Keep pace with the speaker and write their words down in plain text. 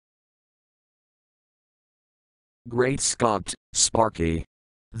Great Scott, Sparky.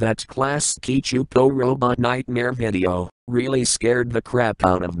 That Class Kichupo Robot Nightmare video really scared the crap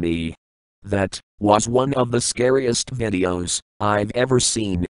out of me. That was one of the scariest videos I've ever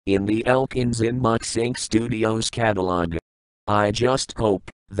seen in the Elkins Inboxing Studios catalog. I just hope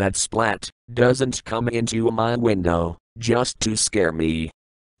that Splat doesn't come into my window just to scare me.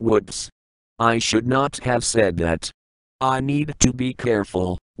 Whoops. I should not have said that. I need to be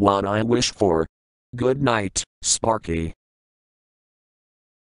careful what I wish for. Good night, Sparky.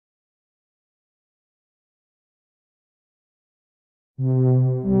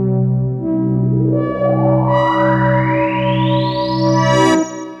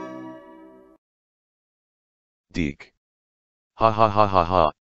 Deek. Ha ha ha ha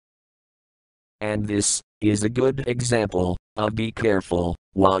ha. And this is a good example of be careful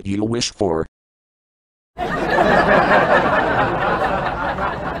what you wish for.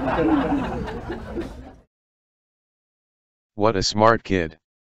 What a smart kid.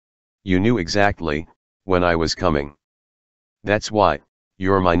 You knew exactly when I was coming. That's why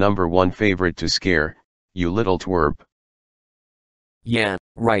you're my number one favorite to scare, you little twerp. Yeah,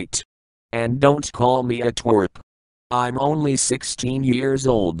 right. And don't call me a twerp. I'm only 16 years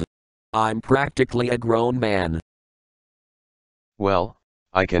old. I'm practically a grown man. Well,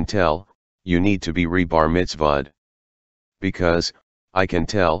 I can tell, you need to be re-bar mitzvahed. Because, I can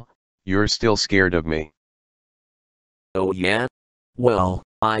tell, you're still scared of me. Oh yeah? Well,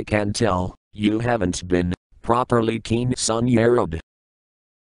 I can tell, you haven't been properly keen son Yerod.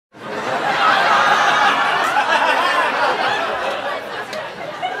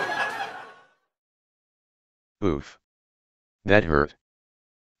 Oof. That hurt.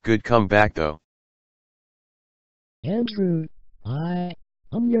 Good comeback though. Andrew,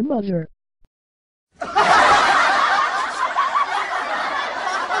 I'm your mother.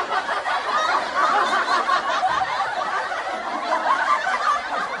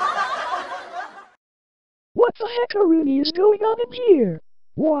 What the heck, Rooney, is going on in here?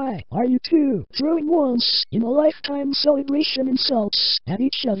 Why are you two throwing once in a lifetime celebration insults at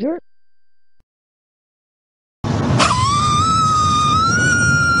each other?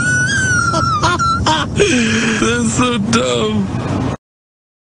 That's so dumb.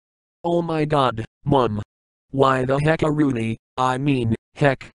 Oh my god, Mom. Why the heck, Rooney, I mean,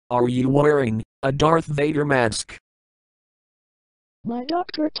 heck, are you wearing a Darth Vader mask? My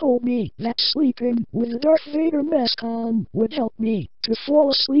doctor told me that sleeping with a Darth Vader mask on would help me to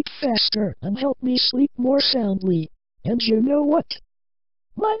fall asleep faster and help me sleep more soundly. And you know what?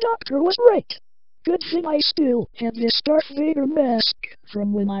 My doctor was right. Good thing I still have this Darth Vader mask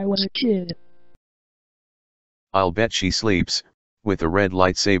from when I was a kid. I'll bet she sleeps with a red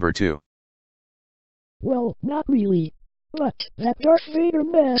lightsaber too. Well, not really. But that Darth Vader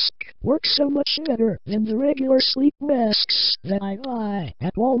mask works so much better than the regular sleep masks that I buy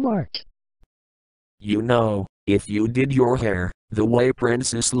at Walmart. You know, if you did your hair the way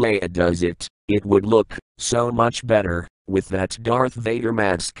Princess Leia does it, it would look so much better with that Darth Vader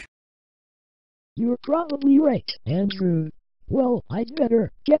mask. You're probably right, Andrew. Well, I'd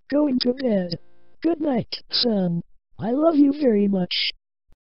better get going to bed. Good night, son. I love you very much.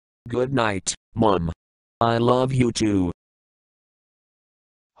 Good night, Mom. I love you too.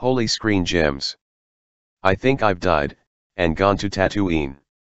 Holy screen gems. I think I've died and gone to Tatooine.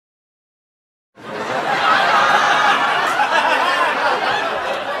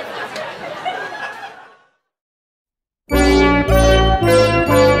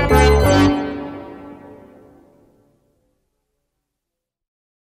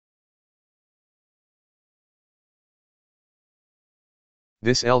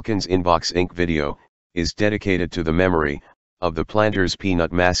 This Elkins Inbox Inc. video is dedicated to the memory of the Planters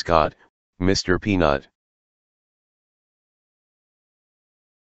Peanut mascot, Mr. Peanut.